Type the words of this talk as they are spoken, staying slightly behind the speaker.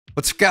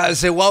What's up,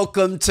 guys, and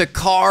welcome to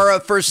Car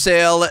for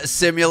Sale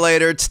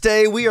Simulator.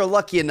 Today we are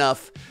lucky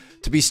enough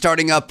to be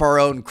starting up our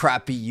own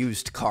crappy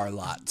used car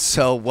lot.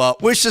 So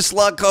wish us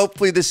luck.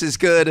 Hopefully this is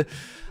good.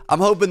 I'm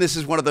hoping this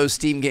is one of those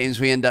Steam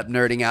games we end up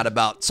nerding out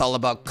about. It's all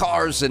about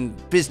cars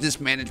and business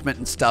management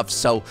and stuff.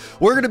 So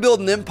we're going to build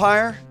an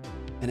empire,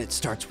 and it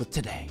starts with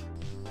today.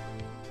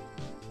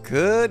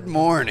 Good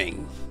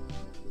morning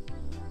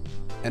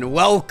and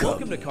welcome.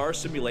 Welcome to Car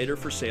Simulator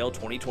for Sale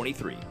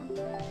 2023.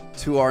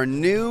 To our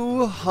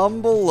new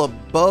humble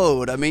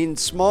abode. I mean,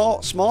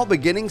 small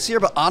beginnings here,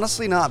 but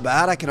honestly not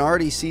bad. I can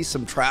already see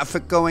some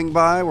traffic going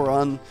by. We're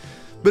on a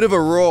bit of a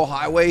rural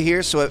highway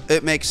here, so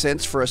it makes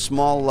sense for a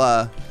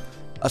small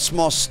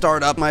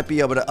startup. Might be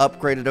able to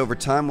upgrade it over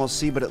time. We'll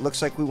see, but it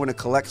looks like we want to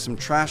collect some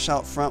trash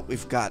out front.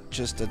 We've got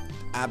just an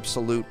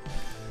absolute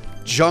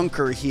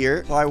junker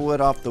here.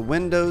 Plywood off the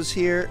windows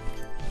here.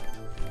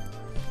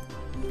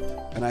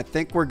 And I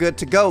think we're good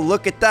to go.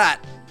 Look at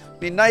that.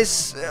 A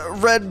nice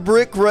red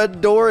brick,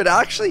 red door. It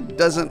actually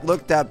doesn't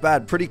look that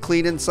bad. Pretty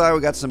clean inside. We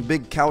got some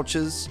big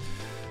couches.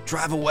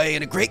 Drive away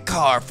in a great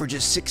car for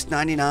just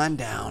 $6.99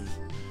 down.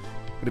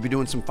 Gonna be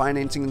doing some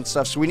financing and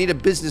stuff. So we need a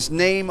business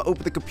name.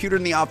 Open the computer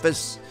in the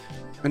office.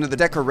 Into the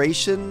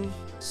decoration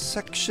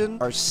section.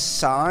 Our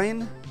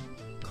sign.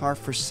 Car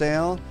for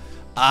sale.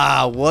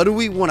 What do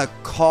we want to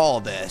call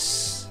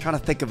this? I'm trying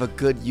to think of a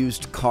good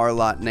used car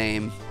lot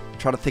name.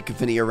 Try to think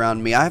of any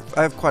around me. I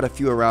have quite a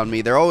few around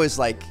me. They're always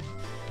like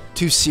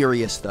too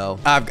serious though.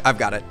 I've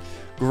got it.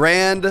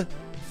 Grand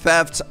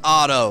Theft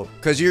Auto.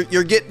 Because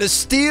you're getting a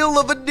steal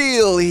of a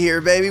deal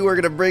here, baby. We're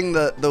going to bring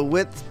the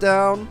width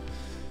down.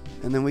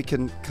 And then we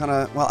can kind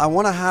of, well, I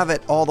want to have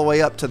it all the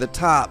way up to the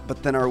top,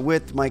 but then our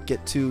width might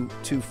get too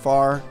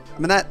far. I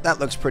mean, that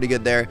looks pretty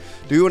good there.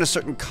 Do you want a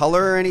certain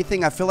color or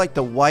anything? I feel like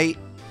the white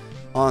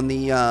on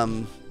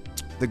the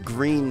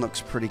green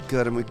looks pretty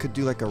good, and we could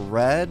do like a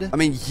red. I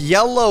mean,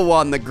 yellow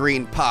on the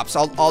green pops.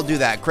 I'll do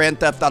that. Grand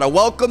Theft Auto.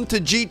 Welcome to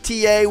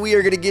GTA. We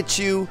are gonna get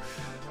you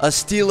a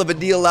steal of a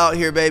deal out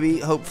here, baby.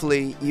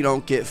 Hopefully you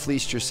don't get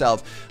fleeced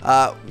yourself.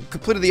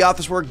 Completed the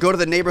office work. Go to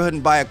the neighborhood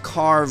and buy a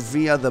car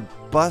via the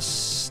bus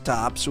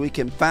stop, so we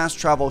can fast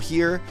travel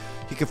here.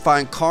 You can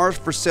find cars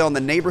for sale in the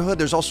neighborhood.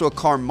 There's also a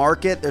car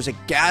market. There's a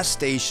gas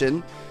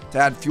station to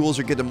add fuels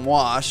or get them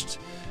washed.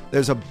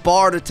 There's a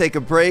bar to take a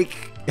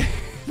break.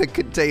 The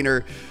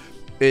container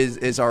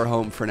is our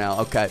home for now.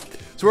 Okay,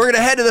 so we're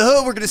gonna head to the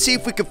hood. We're gonna see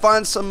if we can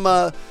find some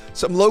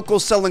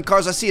locals selling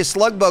cars. I see a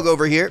slug bug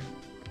over here.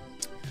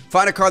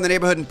 Find a car in the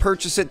neighborhood and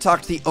purchase it.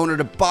 Talk to the owner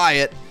to buy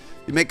it.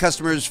 You make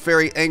customers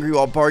very angry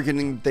while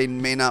bargaining. They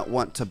may not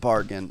want to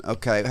bargain.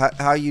 Okay,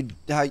 how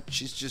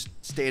she's just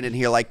standing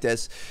here like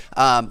this.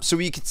 So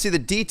you can see the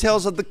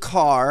details of the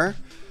car.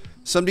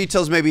 Some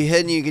details may be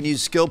hidden. You can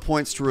use skill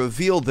points to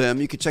reveal them.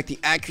 You can check the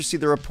accuracy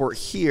of the report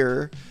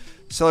here.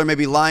 Seller may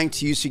be lying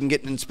to you, so you can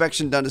get an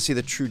inspection done to see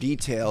the true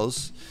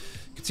details.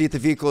 You can see if the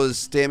vehicle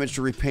is damaged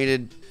or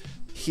repainted.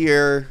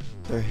 Here,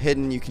 they're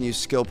hidden. You can use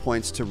skill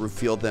points to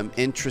reveal them.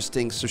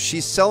 Interesting. So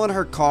she's selling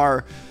her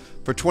car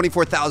for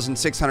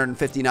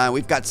 $24,659.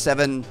 We've got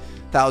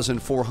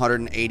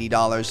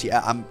 $7,480.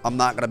 Yeah, I'm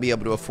not going to be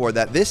able to afford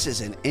that. This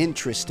is an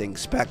interesting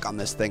spec on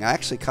this thing. I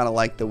actually kind of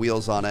like the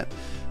wheels on it.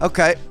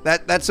 Okay,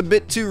 that's a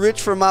bit too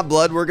rich for my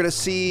blood. We're going to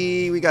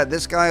see, we got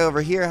this guy over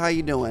here. How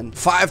you doing?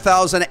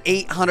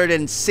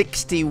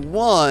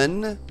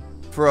 $5,861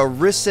 for a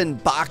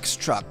Risson box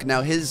truck.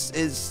 Now, his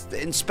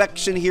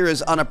inspection here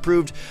is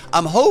unapproved.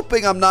 I'm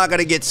hoping I'm not going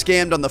to get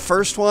scammed on the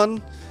first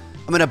one.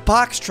 I mean, a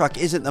box truck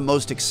isn't the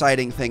most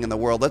exciting thing in the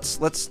world.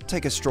 Let's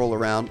take a stroll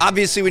around.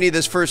 Obviously, we need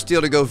this first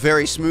deal to go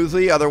very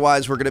smoothly.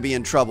 Otherwise, we're going to be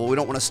in trouble. We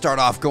don't want to start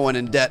off going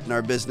in debt in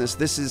our business.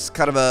 This is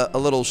kind of a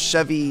little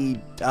Chevy,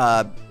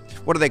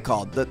 what are they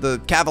called? The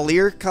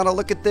Cavalier kind of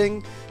looking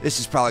thing. This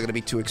is probably going to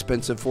be too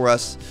expensive for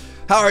us.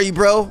 How are you,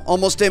 bro?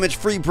 Almost damage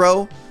free,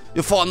 bro.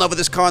 You'll fall in love with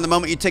this car in the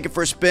moment you take it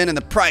for a spin, and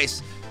the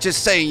price,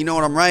 just saying, you know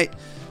what I'm right?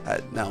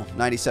 No,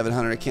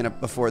 $9,700. I can't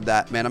afford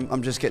that, man.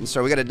 I'm just getting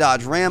started. We got a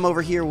Dodge Ram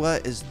over here.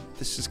 What is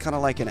this? Is kind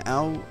of like an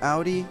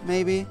Audi,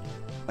 maybe?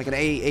 Like an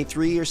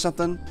A3 or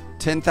something?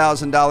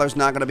 $10,000.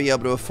 Not going to be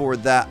able to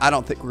afford that. I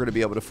don't think we're going to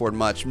be able to afford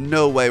much.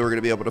 No way we're going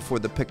to be able to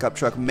afford the pickup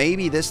truck.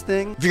 Maybe this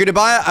thing. If you're going to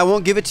buy it, I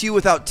won't give it to you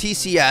without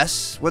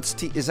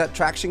TCS. Is that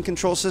traction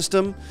control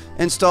system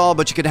installed?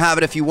 But you can have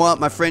it if you want,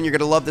 my friend. You're going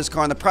to love this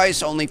car. And the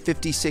price, only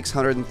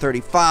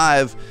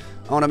 $5,635.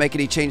 I want to make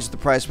any changes to the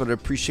price, but I'd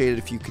appreciate it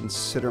if you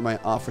consider my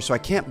offer. So I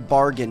can't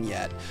bargain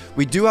yet.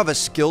 We do have a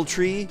skill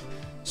tree,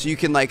 so you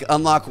can like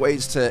unlock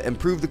ways to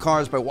improve the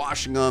cars by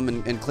washing them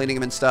and cleaning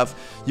them and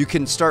stuff. You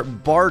can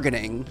start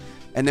bargaining,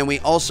 and then we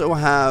also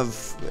have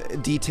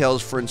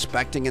details for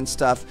inspecting and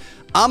stuff.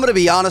 I'm going to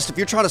be honest, if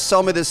you're trying to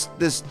sell me this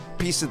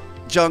piece of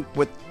junk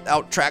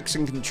without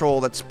traction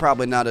control, that's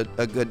probably not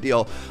a good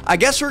deal. I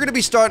guess we're going to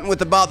be starting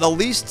with about the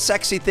least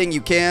sexy thing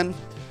you can.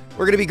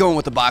 We're going to be going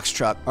with the box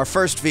truck, our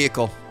first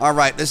vehicle. All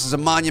right, this is a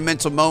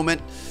monumental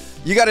moment.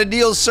 You got a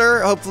deal,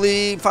 sir?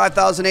 Hopefully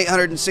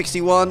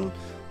 $5,861.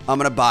 I'm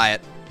going to buy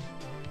it.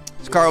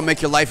 This car will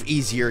make your life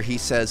easier, he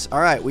says. All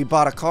right, we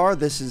bought a car.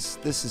 This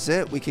is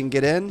it. We can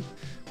get in.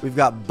 We've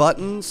got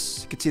buttons.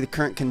 You can see the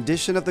current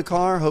condition of the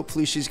car.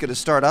 Hopefully she's going to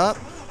start up.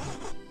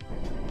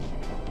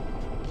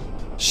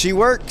 She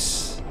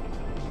works.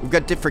 We've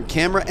got different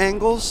camera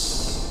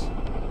angles.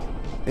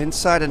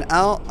 Inside and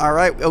out. All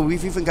right. Oh,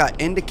 we've even got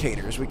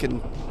indicators. We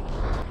can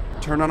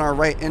turn on our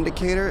right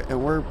indicator,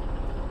 and we're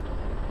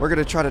going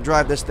to try to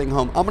drive this thing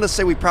home. I'm going to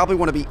say we probably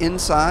want to be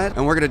inside,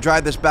 and we're going to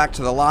drive this back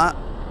to the lot.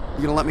 You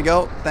going to let me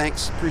go?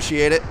 Thanks.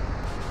 Appreciate it.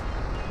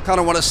 Kind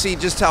of want to see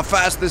just how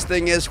fast this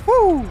thing is.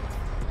 Woo!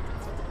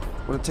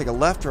 Want to take a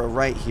left or a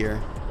right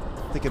here?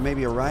 Thinking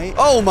maybe a right.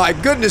 Oh my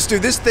goodness,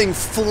 dude, this thing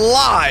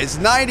flies.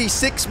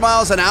 96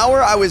 miles an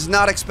hour. I was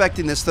not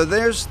expecting this. So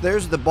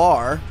there's the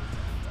bar.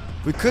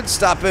 We could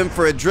stop in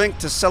for a drink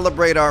to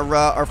celebrate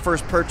our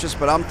first purchase,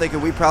 but I'm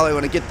thinking we probably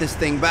want to get this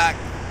thing back.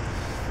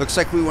 Looks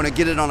like we want to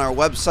get it on our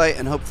website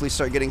and hopefully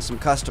start getting some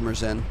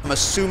customers in. I'm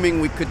assuming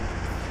we could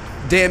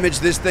damage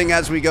this thing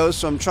as we go,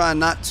 so I'm trying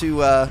not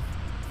to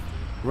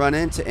run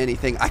into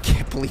anything. I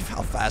can't believe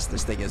how fast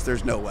this thing is.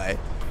 There's no way.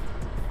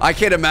 I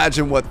can't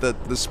imagine what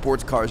the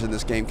sports cars in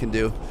this game can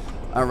do.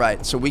 All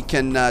right, so we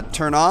can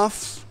turn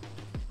off,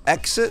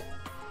 exit.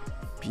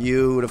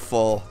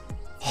 Beautiful.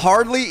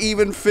 Hardly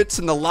even fits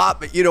in the lot,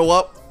 but you know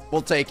what?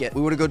 We'll take it.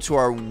 We want to go to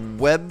our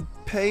web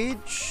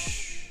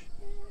page.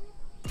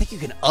 I think you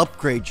can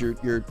upgrade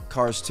your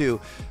cars too.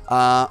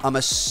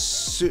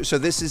 So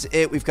this is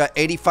it. We've got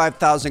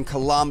 85,000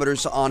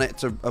 kilometers on it.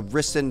 It's a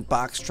Risson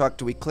box truck.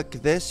 Do we click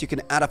this? You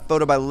can add a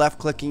photo by left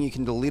clicking. You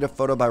can delete a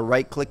photo by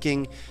right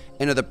clicking.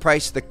 Enter the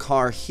price of the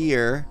car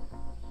here.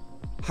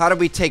 How do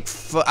we take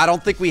I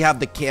don't think we have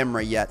the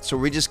camera yet, so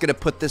we're just gonna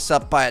put this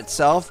up by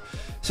itself.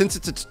 Since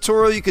it's a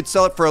tutorial, you could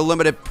sell it for a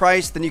limited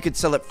price, then you could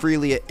sell it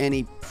freely at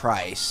any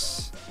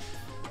price.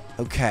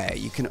 Okay,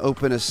 you can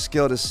open a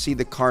skill to see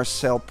the car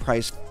sale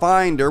price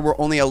finder. We're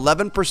only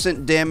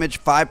 11%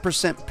 damaged,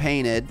 5%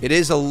 painted. It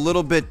is a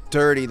little bit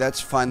dirty.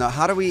 That's fine though.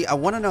 How do we, I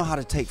want to know how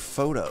to take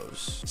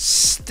photos.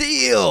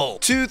 Steel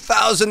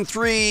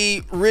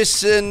 2003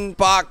 Risson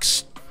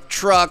box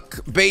truck,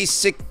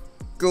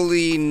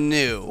 basically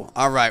new.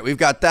 All right, we've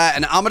got that.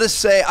 And I'm going to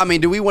say, I mean,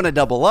 do we want to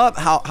double up?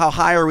 How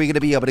high are we going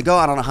to be able to go?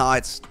 I don't know how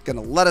it's going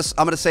to let us.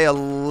 I'm going to say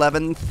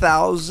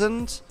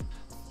 11,000.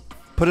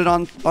 Put it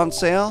on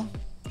sale.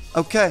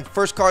 Okay,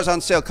 first car's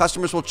on sale.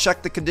 Customers will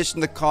check the condition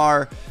of the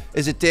car.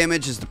 Is it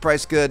damaged? Is the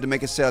price good? To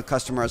make a sale,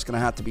 customer is going to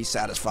have to be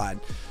satisfied.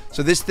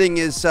 So this thing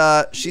is,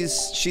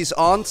 she's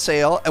on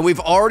sale, and we've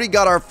already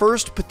got our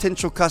first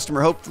potential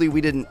customer. Hopefully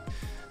we didn't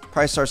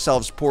price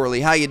ourselves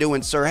poorly. How you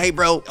doing, sir? Hey,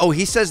 bro. Oh,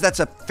 he says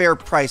that's a fair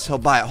price. He'll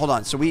buy it. Hold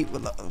on. So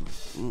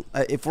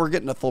if we're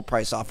getting a full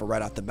price offer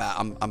right off the bat,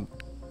 I'm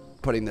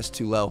putting this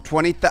too low.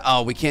 20,000.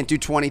 Oh, we can't do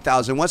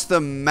 20,000. What's the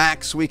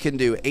max we can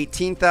do?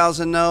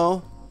 18,000?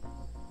 No.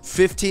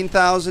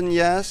 15,000,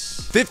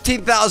 yes.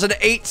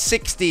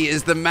 15,860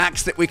 is the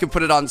max that we can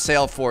put it on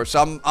sale for.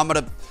 So I'm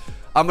gonna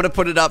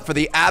put it up for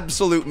the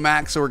absolute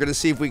max. So we're gonna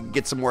see if we can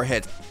get some more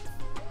hits.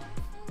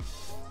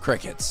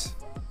 Crickets.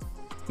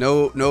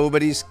 No,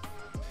 nobody's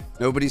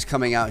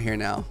coming out here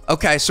now.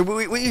 Okay, so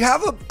we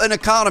have an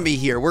economy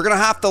here. We're gonna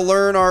have to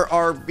learn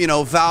our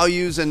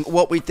values and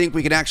what we think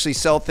we can actually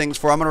sell things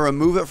for. I'm gonna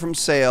remove it from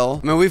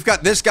sale. I mean, we've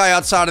got this guy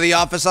outside of the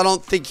office. I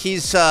don't think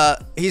he's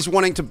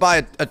wanting to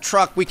buy a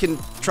truck. We can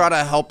try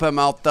to help him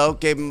out though.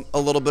 Gave him a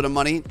little bit of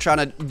money, trying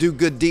to do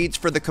good deeds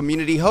for the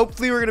community.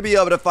 Hopefully we're gonna be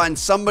able to find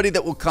somebody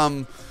that will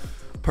come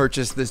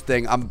purchase this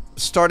thing. I'm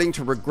starting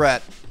to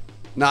regret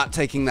not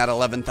taking that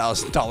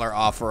 $11,000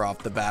 offer off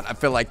the bat. I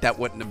feel like that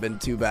wouldn't have been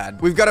too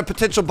bad. We've got a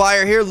potential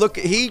buyer here. Look,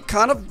 he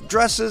kind of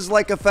dresses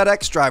like a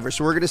FedEx driver,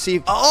 so we're gonna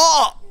see.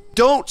 Oh,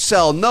 don't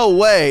sell. No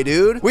way,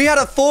 dude. We had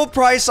a full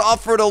price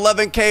offer at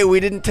 11K.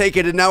 We didn't take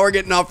it, and now we're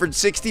getting offered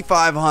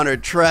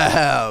 6,500.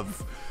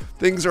 Trev,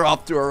 things are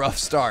off to a rough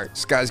start.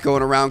 This guy's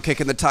going around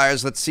kicking the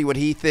tires. Let's see what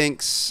he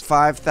thinks.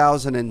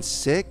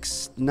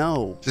 5,006?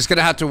 No. Just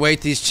gonna have to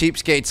wait these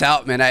cheapskates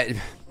out, man.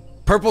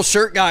 Purple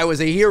shirt guy was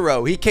a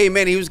hero. He came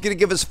in. He was going to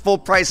give us a full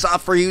price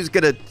offer. He was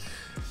going to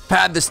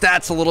pad the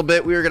stats a little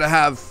bit. We were going to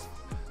have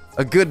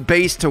a good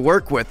base to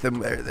work with.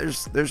 And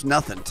there's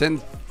nothing.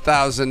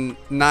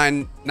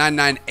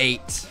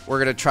 10,998. We're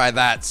going to try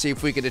that. See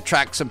if we can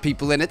attract some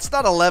people in. It's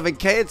not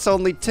 11K. It's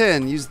only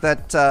 10. Use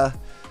that,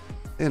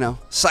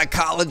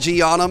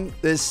 psychology on them.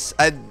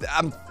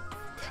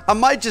 I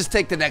might just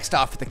take the next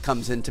offer that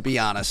comes in, to be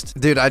honest.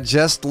 Dude, I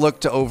just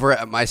looked over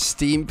at my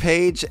Steam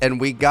page, and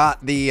we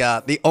got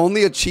the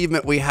only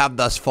achievement we have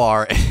thus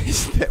far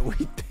is that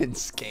we've been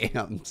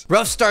scammed.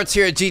 Rough starts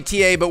here at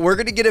GTA, but we're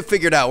gonna get it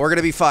figured out. We're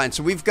gonna be fine.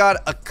 So we've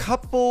got a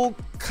couple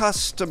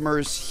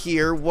customers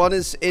here. One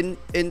is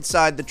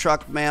inside the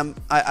truck, ma'am.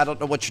 I don't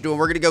know what you're doing.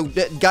 We're gonna go,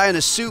 guy in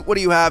a suit. What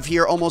do you have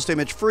here? Almost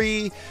image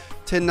free.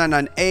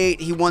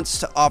 10,998. He wants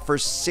to offer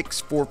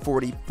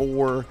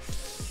 6,444.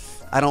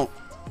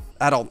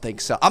 I don't think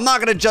so. I'm not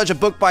going to judge a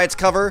book by its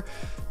cover.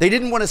 They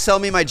didn't want to sell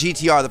me my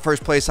GTR the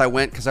first place I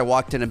went because I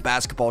walked in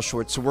basketball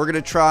shorts. So we're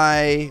going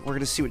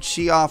to see what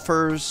she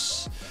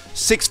offers.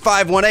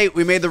 6518,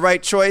 we made the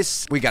right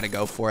choice. We got to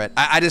go for it.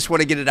 I just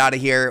want to get it out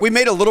of here. We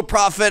made a little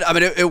profit. I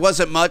mean, it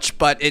wasn't much,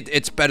 but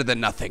it's better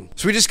than nothing.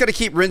 So we just got to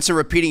keep rinse and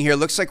repeating here.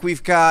 Looks like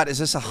we've got, is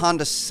this a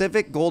Honda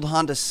Civic? Gold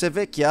Honda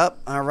Civic? Yep.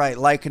 All right.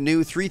 Like a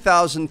new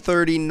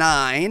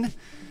 3039.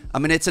 I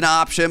mean, it's an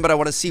option, but I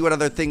want to see what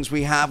other things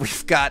we have.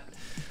 We've got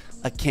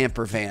a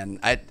camper van.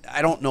 I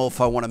don't know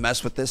if I want to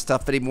mess with this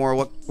stuff anymore.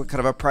 What kind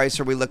of a price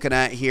are we looking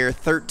at here?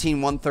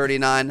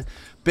 13,139.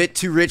 Bit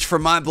too rich for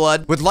my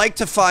blood. Would like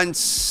to find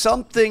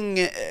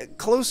something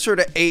closer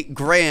to 8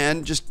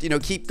 grand. Just, you know,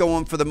 keep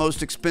going for the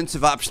most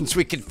expensive options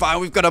we can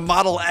find. We've got a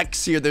Model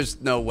X here. There's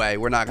no way.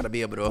 We're not going to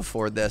be able to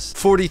afford this.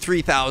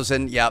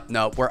 43,000. Yep,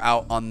 no, we're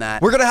out on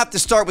that. We're going to have to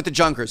start with the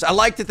junkers. I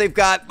like that they've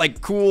got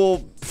like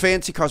cool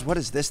fancy cars. What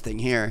is this thing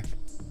here?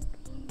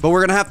 But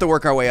we're going to have to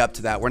work our way up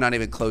to that. We're not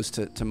even close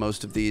to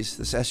most of these.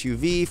 This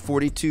SUV,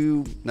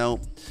 42. No,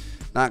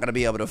 not going to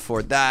be able to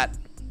afford that.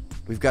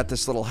 We've got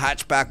this little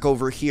hatchback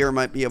over here.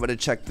 Might be able to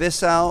check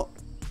this out.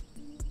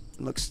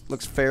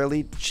 Looks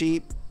fairly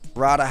cheap.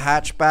 Rada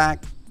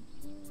hatchback,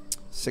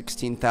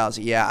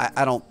 16,000. Yeah,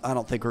 I don't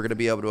think we're going to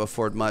be able to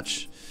afford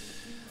much.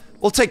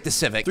 We'll take the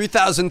Civic.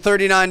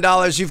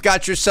 $3,039. You've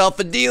got yourself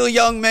a deal,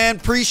 young man.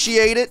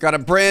 Appreciate it. Got a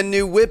brand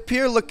new whip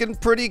here, looking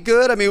pretty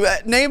good. I mean,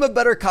 name a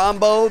better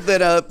combo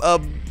than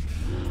a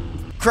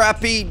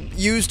crappy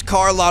used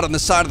car lot on the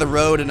side of the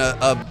road and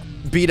a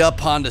beat up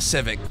Honda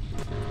Civic.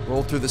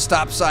 Roll through the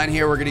stop sign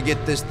here. We're gonna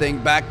get this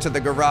thing back to the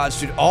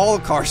garage. Dude, all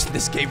the cars in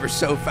this game are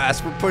so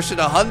fast. We're pushing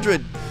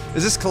 100.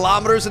 Is this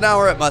kilometers an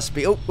hour? It must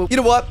be. Oh, you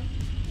know what?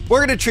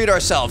 We're gonna treat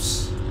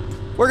ourselves.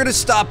 We're gonna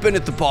stop in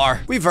at the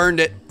bar. We've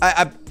earned it.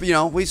 You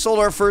know, we sold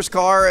our first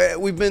car.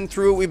 We've been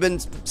through it. We've been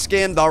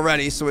scammed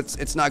already, so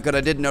it's not good.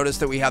 I did notice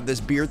that we have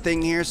this beer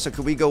thing here. So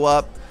could we go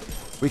up?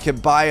 We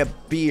could buy a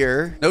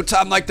beer. No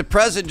time like the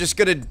present. Just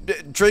gonna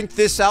drink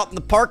this out in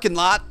the parking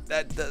lot.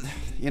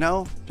 You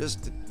know,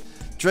 just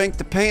drink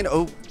the pain.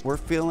 Oh, we're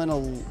feeling a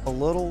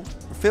little.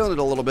 We're feeling it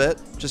a little bit.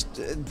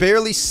 Just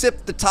barely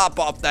sip the top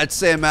off that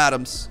Sam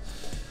Adams.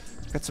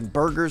 Got some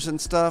burgers and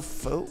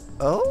stuff.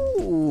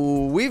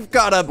 Oh, we've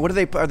got a, what are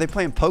they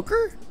playing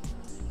poker?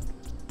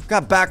 We've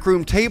got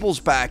backroom tables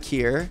back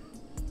here.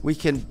 We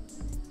can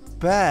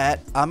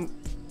bet.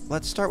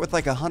 Let's start with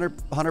like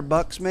 $100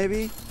 bucks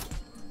maybe.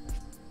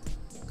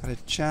 Gotta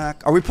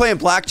check. Are we playing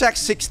blackjack?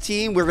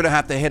 16? We're gonna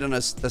have to hit on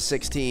the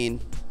 16.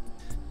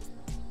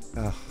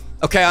 Ugh.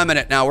 Okay, I'm in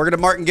it now. We're gonna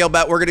martingale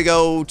bet. We're gonna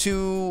go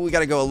we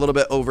gotta go a little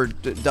bit over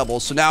double.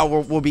 So now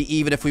we'll be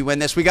even if we win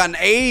this. We got an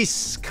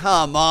ace.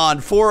 Come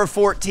on, 4 of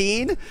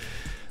 14.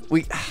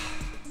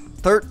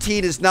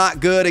 13 is not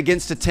good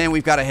against a 10.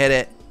 We've got to hit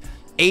it.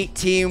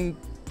 18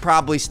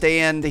 probably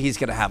stand. He's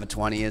gonna have a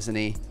 20, isn't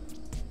he?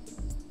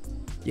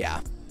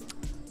 Yeah,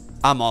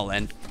 I'm all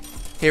in.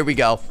 Here we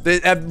go.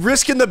 I'm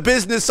risking the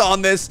business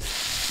on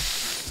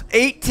this.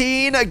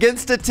 18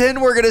 against a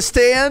 10. We're gonna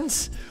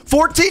stand.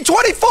 14,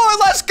 24,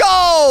 let's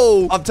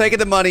go! I'm taking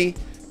the money,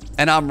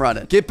 and I'm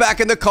running. Get back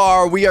in the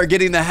car. We are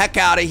getting the heck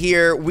out of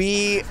here.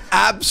 We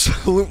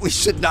absolutely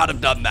should not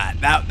have done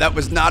that. That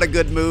was not a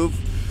good move.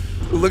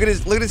 Look at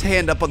his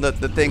hand up on the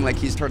thing like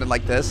he's turning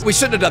like this. We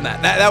shouldn't have done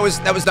that. That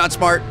was not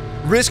smart.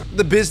 Risk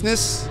the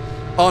business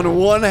on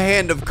one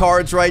hand of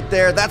cards right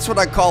there. That's what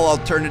I call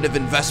alternative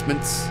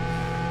investments.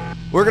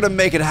 We're gonna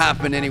make it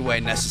happen any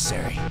way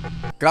necessary.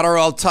 Got her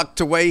all tucked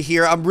away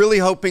here. I'm really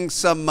hoping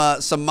some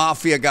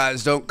mafia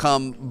guys don't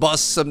come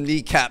bust some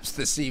kneecaps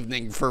this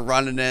evening for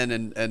running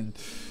in and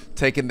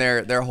taking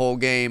their whole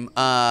game.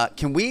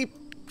 Can we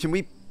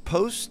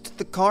post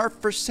the car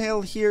for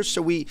sale here?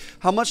 So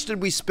how much did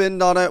we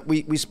spend on it?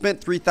 We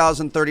spent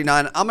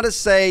 $3,039. I'm gonna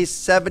say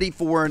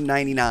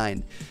 $74.99,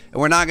 and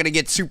we're not gonna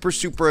get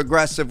super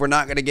aggressive. We're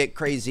not gonna get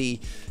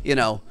crazy, you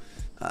know,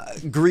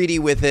 greedy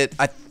with it.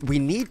 We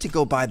need to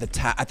go buy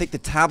I think the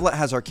tablet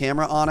has our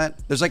camera on it.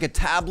 There's like a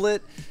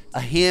tablet,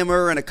 a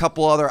hammer, and a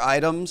couple other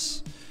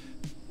items.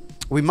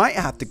 We might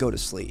have to go to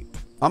sleep.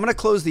 I'm gonna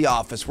close the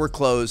office. We're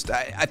closed.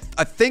 I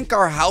think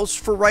our house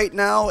for right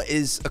now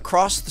is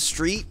across the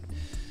street,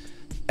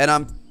 and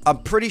I'm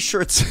pretty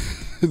sure it's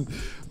I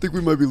think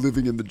we might be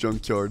living in the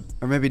junkyard,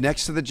 or maybe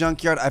next to the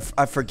junkyard.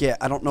 I forget.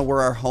 I don't know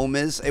where our home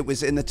is. It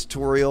was in the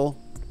tutorial.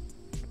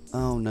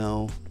 Oh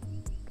no.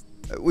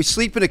 We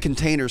sleep in a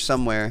container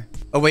somewhere.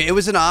 Oh wait, it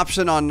was an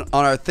option on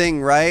our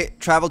thing, right?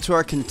 Travel to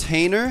our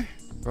container.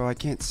 Bro, I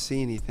can't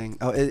see anything.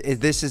 Oh,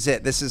 this is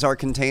it. This is our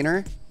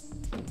container.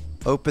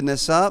 Open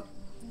this up.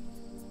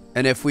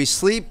 And if we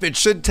sleep, it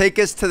should take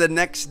us to the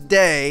next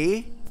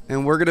day.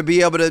 And we're gonna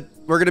be able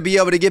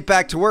to get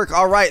back to work.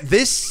 All right,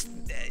 this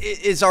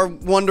is our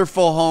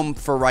wonderful home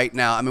for right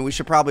now. I mean, we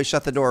should probably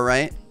shut the door,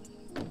 right?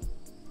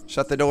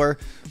 Shut the door.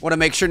 Want to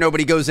make sure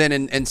nobody goes in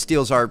and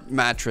steals our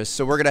mattress.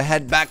 So we're gonna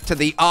head back to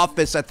the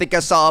office. I think I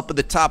saw up at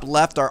the top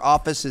left our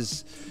office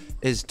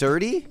is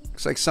dirty.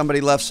 Looks like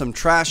somebody left some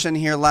trash in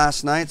here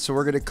last night. So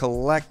we're gonna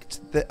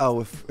collect the.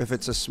 Oh, if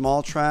it's a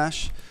small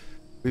trash,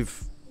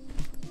 we've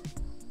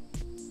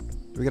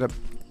We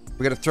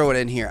gotta throw it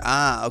in here.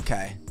 Ah,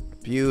 okay.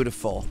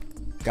 Beautiful.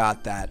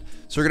 Got that.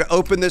 So we're gonna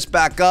open this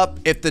back up.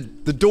 If the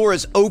door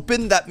is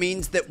open, that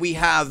means that we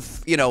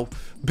have, you know,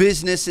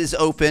 business is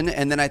open.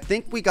 And then I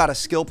think we got a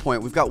skill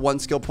point. We've got 1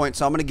 skill point,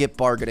 so I'm gonna get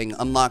bargaining,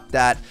 unlock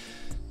that.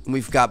 And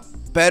we've got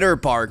better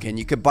bargain.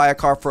 You could buy a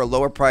car for a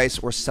lower price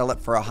or sell it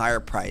for a higher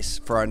price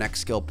for our next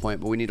skill point,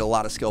 but we need a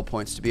lot of skill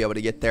points to be able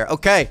to get there.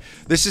 Okay,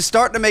 this is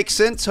starting to make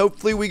sense.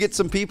 Hopefully we get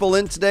some people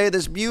in today.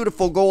 This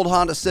beautiful gold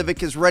Honda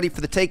Civic is ready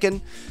for the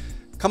taking.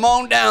 Come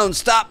on down,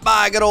 stop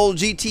by good old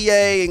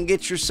GTA and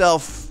get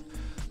yourself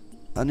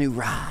a new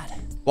ride.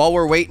 While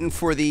we're waiting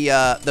for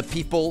the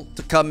people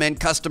to come in,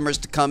 customers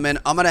to come in,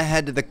 I'm gonna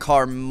head to the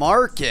car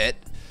market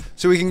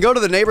so we can go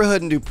to the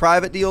neighborhood and do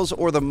private deals,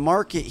 or the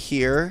market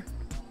here.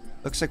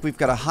 Looks like we've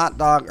got a hot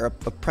dog or a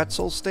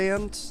pretzel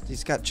stand.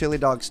 He's got chili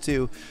dogs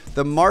too.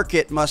 The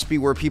market must be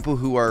where people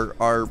who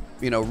are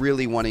you know,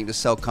 really wanting to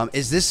sell come.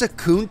 Is this a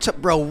Kunta?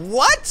 Bro,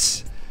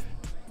 what?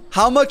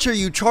 How much are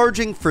you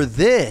charging for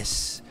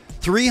this?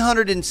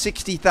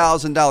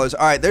 $360,000. All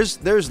right,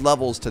 there's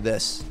levels to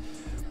this.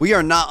 We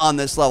are not on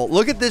this level.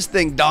 Look at this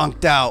thing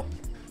donked out.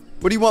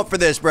 What do you want for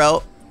this,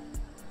 bro?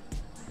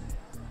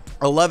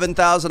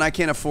 11,000. I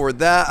can't afford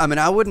that. I mean,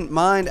 I wouldn't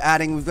mind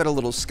adding. We've got a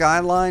little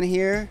Skyline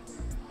here.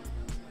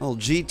 Little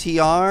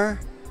GTR,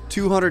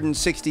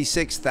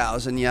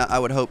 266,000. Yeah, I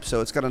would hope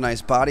so. It's got a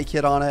nice body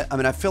kit on it. I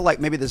mean, I feel like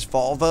maybe this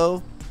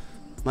Volvo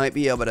might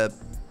be able to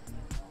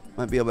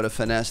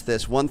finesse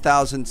this.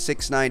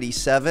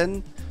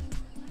 1,697.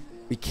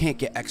 We can't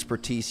get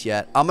expertise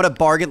yet. I'm gonna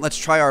bargain. Let's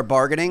try our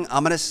bargaining.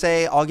 I'm gonna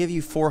say I'll give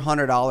you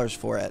 $400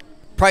 for it.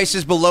 Price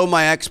is below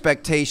my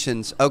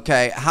expectations.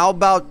 Okay, how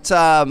about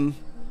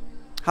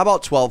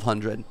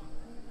 1,200?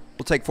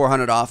 We'll take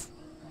 400 off.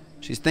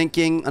 She's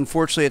thinking,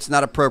 unfortunately, it's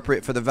not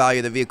appropriate for the value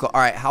of the vehicle. All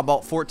right, how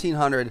about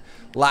 1,400,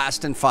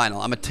 last and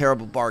final? I'm a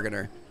terrible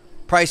bargainer.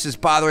 Price is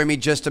bothering me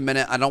just a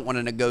minute. I don't want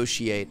to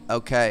negotiate.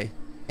 Okay,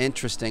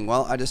 interesting.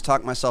 Well, I just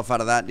talked myself out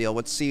of that deal.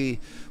 Let's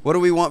see. What do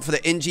we want for the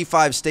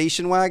NG5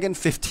 station wagon?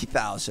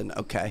 50,000.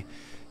 Okay,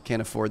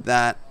 can't afford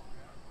that.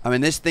 I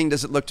mean, this thing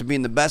doesn't look to be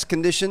in the best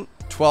condition.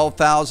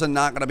 12,000,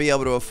 not going to be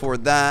able to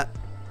afford that.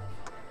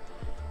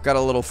 Got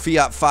a little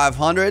Fiat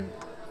 500.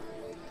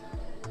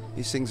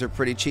 These things are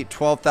pretty cheap.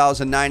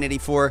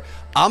 12,984.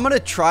 I'm gonna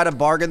try to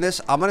bargain this.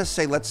 I'm gonna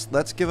say let's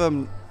give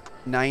them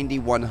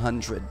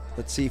 9,100.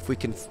 Let's see if we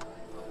can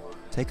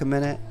take a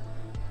minute.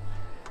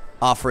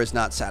 Offer is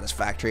not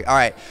satisfactory. All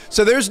right.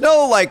 So there's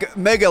no like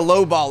mega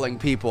lowballing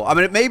people. I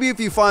mean, maybe if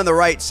you find the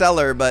right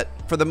seller, but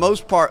for the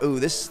most part, ooh,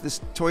 this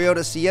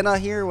Toyota Sienna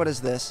here. What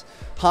is this?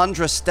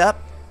 Honda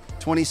Step,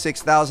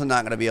 26,000.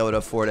 Not gonna be able to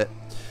afford it.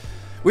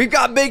 We've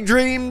got big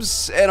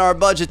dreams, and our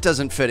budget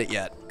doesn't fit it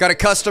yet. Got a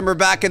customer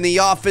back in the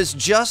office.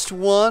 Just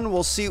one.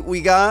 We'll see what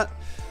we got.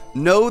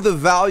 Know the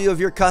value of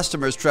your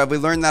customers, Trev. We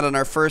learned that on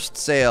our first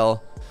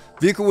sale.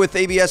 Vehicle with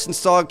ABS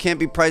installed, can't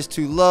be priced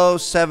too low.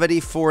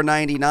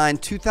 $74.99.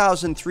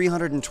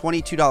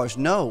 $2,322.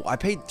 No, I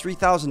paid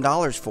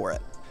 $3,000 for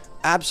it.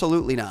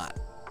 Absolutely not.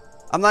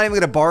 I'm not even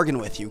going to bargain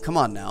with you. Come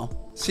on now.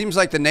 Seems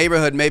like the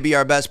neighborhood may be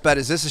our best bet.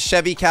 Is this a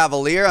Chevy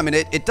Cavalier? I mean,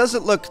 it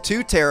doesn't look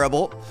too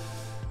terrible.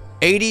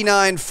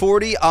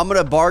 $89.40. I'm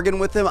gonna bargain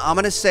with him. I'm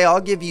gonna say I'll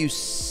give you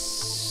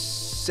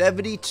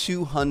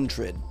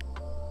 $7,200.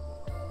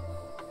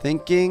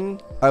 Thinking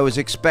I was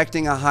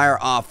expecting a higher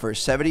offer.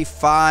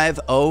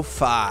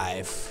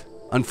 $75.05.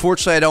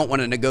 Unfortunately, I don't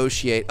want to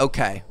negotiate.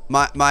 Okay,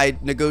 my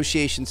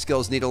negotiation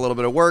skills need a little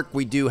bit of work.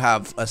 We do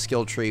have a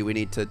skill tree we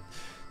need to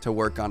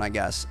work on, I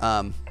guess.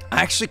 I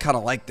actually kind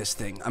of like this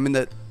thing. I mean,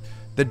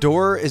 the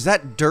door, is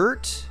that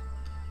dirt,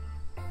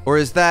 or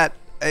is that?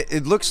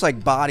 It looks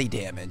like body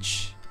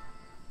damage.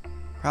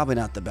 Probably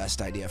not the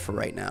best idea for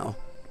right now.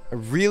 I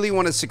really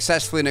want to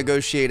successfully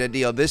negotiate a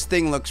deal. This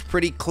thing looks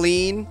pretty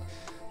clean.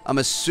 I'm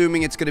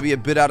assuming it's going to be a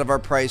bit out of our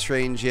price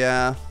range.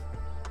 Yeah.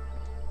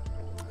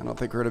 I don't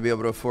think we're going to be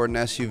able to afford an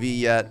SUV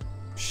yet.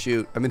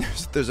 Shoot. I mean,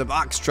 there's a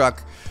box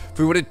truck. If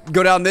we want to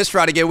go down this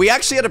route again, we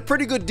actually had a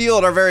pretty good deal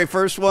at our very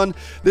first one.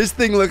 This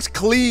thing looks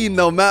clean,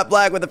 though. Matte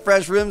black with the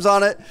fresh rims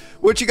on it.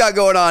 What you got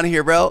going on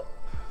here, bro?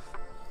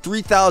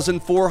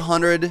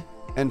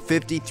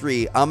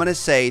 3,453. I'm going to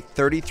say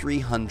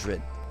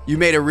 3,300. You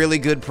made a really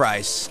good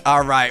price.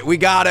 All right, we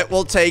got it.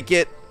 We'll take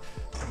it.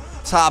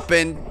 Let's hop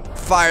in,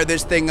 fire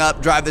this thing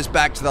up, drive this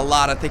back to the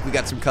lot. I think we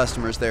got some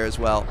customers there as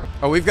well.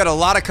 Oh, we've got a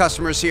lot of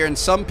customers here, and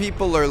some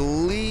people are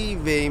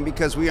leaving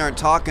because we aren't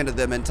talking to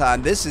them in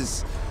time. This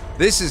is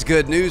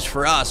good news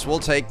for us. We'll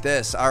take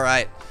this. All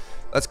right,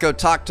 let's go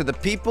talk to the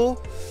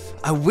people.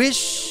 I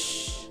wish...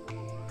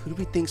 Who do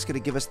we think is going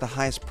to give us the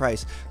highest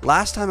price?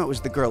 Last time it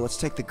was the girl. Let's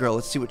take the girl.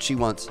 Let's see what she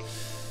wants.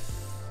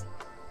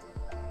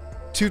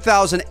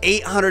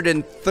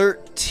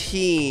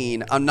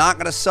 2,813. I'm not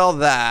going to sell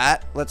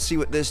that. Let's see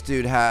what this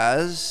dude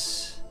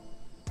has.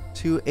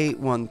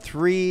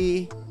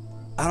 2,813.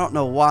 I don't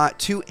know why.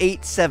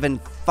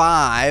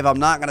 2,875. I'm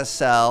not going to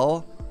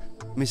sell.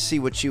 Let me see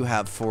what you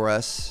have for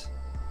us.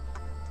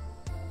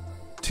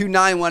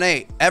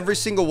 2,918. Every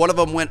single one of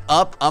them went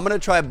up. I'm going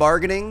to try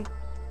bargaining.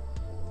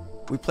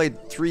 We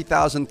played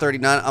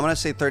 3,039. I'm gonna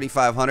say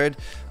 3,500.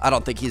 I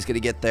don't think he's gonna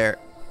get there.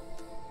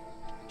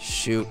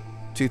 Shoot,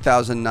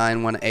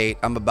 2,918.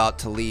 I'm about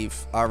to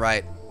leave. All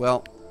right.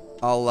 Well,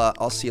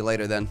 I'll see you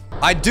later then.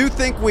 I do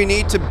think we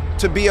need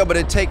to be able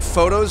to take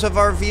photos of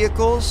our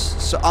vehicles.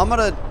 So I'm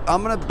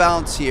gonna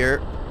bounce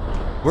here.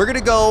 We're gonna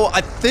go.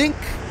 I think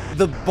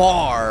the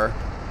bar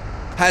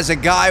has a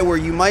guy where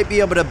you might be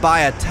able to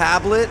buy a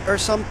tablet or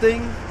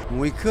something.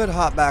 We could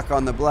hop back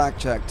on the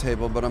blackjack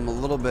table, but I'm a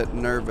little bit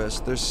nervous.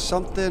 There's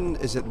something.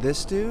 Is it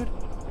this dude?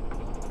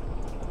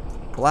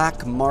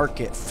 Black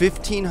market.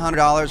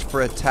 $1,500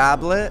 for a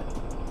tablet.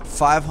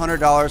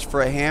 $500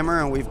 for a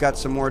hammer, and we've got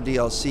some more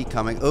DLC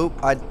coming. Oh,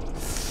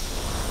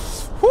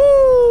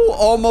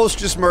 almost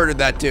just murdered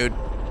that dude.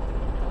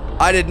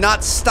 I did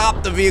not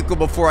stop the vehicle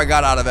before I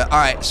got out of it. All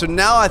right, so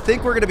now I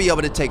think we're gonna be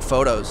able to take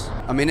photos.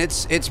 I mean,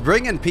 it's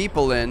bringing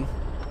people in.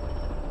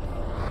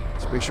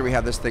 Let's make sure we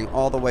have this thing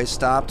all the way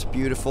stopped.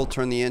 Beautiful.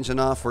 Turn the engine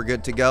off. We're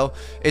good to go.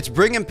 It's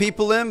bringing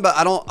people in, but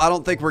I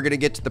don't think we're gonna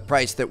get to the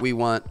price that we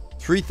want.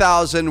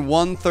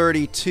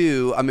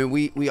 3,132. I mean,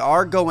 we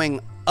are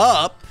going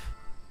up.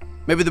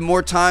 Maybe the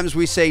more times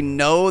we say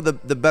no, the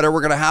better we're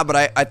going to have.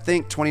 But I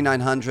think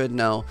 2,900,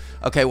 no.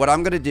 Okay, what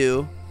I'm going to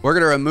do, we're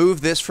going to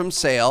remove this from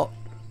sale.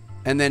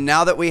 And then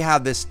now that we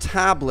have this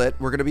tablet,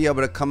 we're going to be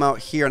able to come out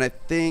here. And I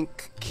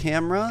think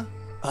camera.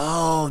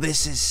 Oh,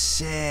 this is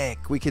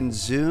sick. We can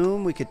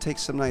zoom. We could take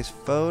some nice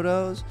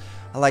photos.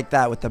 I like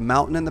that with the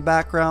mountain in the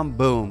background.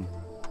 Boom.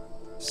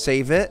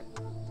 Save it.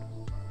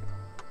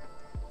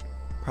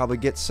 Probably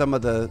get some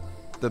of the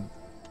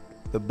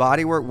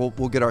body work.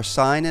 We'll get our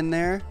sign in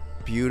there.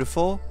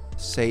 Beautiful.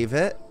 Save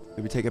it.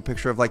 Maybe take a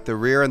picture of like the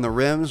rear and the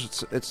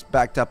rims. It's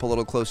backed up a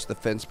little close to the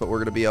fence, but we're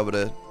gonna be able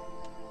to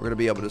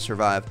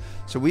survive.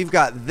 So we've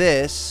got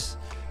this.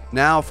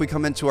 Now if we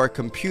come into our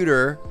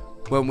computer,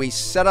 when we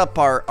set up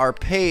our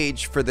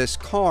page for this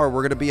car,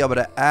 we're gonna be able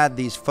to add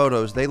these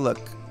photos. They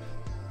look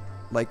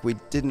like we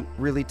didn't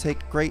really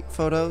take great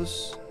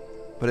photos,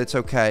 but it's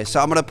okay. So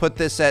I'm gonna put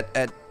this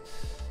at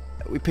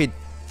we paid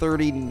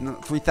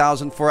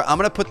 33,000 for it. I'm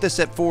gonna put this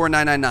at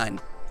 4,999.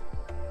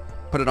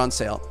 Put it on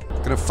sale.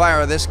 Gonna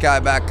fire this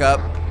guy back up.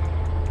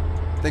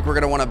 I think we're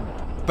gonna want to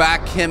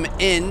back him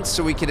in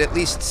so we could at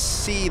least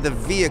see the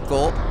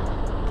vehicle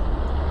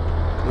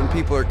when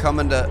people are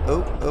coming to.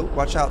 Oh,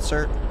 watch out,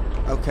 sir.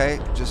 Okay,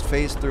 just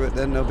phase through it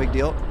then, no big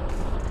deal.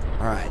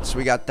 All right, so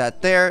we got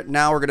that there.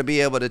 Now we're gonna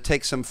be able to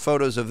take some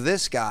photos of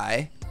this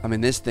guy. I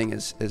mean, this thing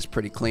is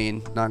pretty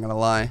clean, not gonna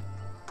lie.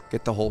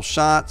 Get the whole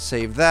shot,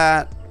 save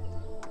that.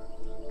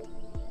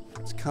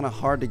 It's kind of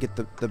hard to get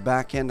the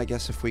back end, I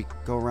guess, if we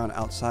go around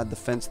outside the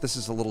fence. This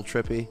is a little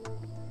trippy.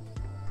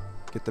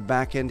 Get the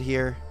back end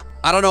here.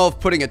 I don't know if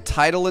putting a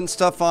title and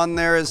stuff on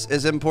there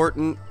is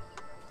important.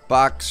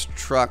 Box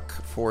truck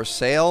for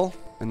sale.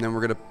 And then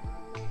we're going to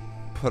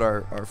put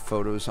our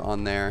photos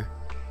on there.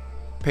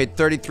 Paid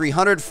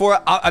 3,300 for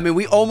it. I mean,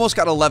 we almost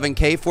got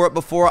 11K for it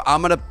before.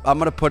 I'm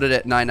gonna put it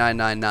at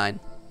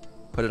 9,999.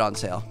 Put it on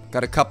sale.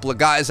 Got a couple of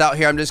guys out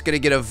here. I'm just gonna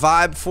get a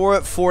vibe for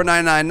it.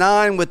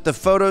 4,999 with the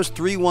photos.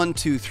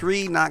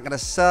 3,123. Not gonna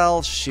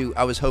sell. Shoot,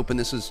 I was hoping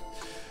this was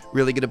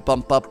really gonna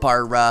bump up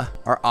our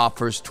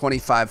offers.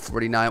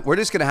 2,549. We're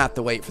just gonna have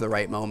to wait for the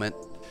right moment.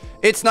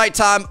 It's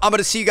nighttime. I'm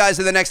gonna see you guys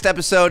in the next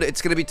episode.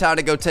 It's gonna be time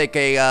to go take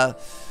a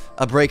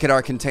break at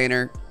our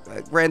container.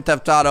 Grand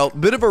Theft Auto.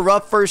 Bit of a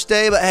rough first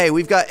day, but hey,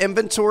 we've got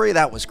inventory.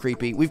 That was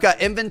creepy. We've got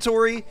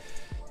inventory,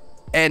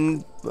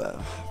 and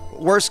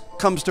worst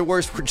comes to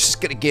worst, we're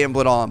just gonna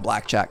gamble it all on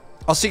blackjack.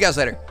 I'll see you guys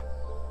later.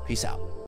 Peace out.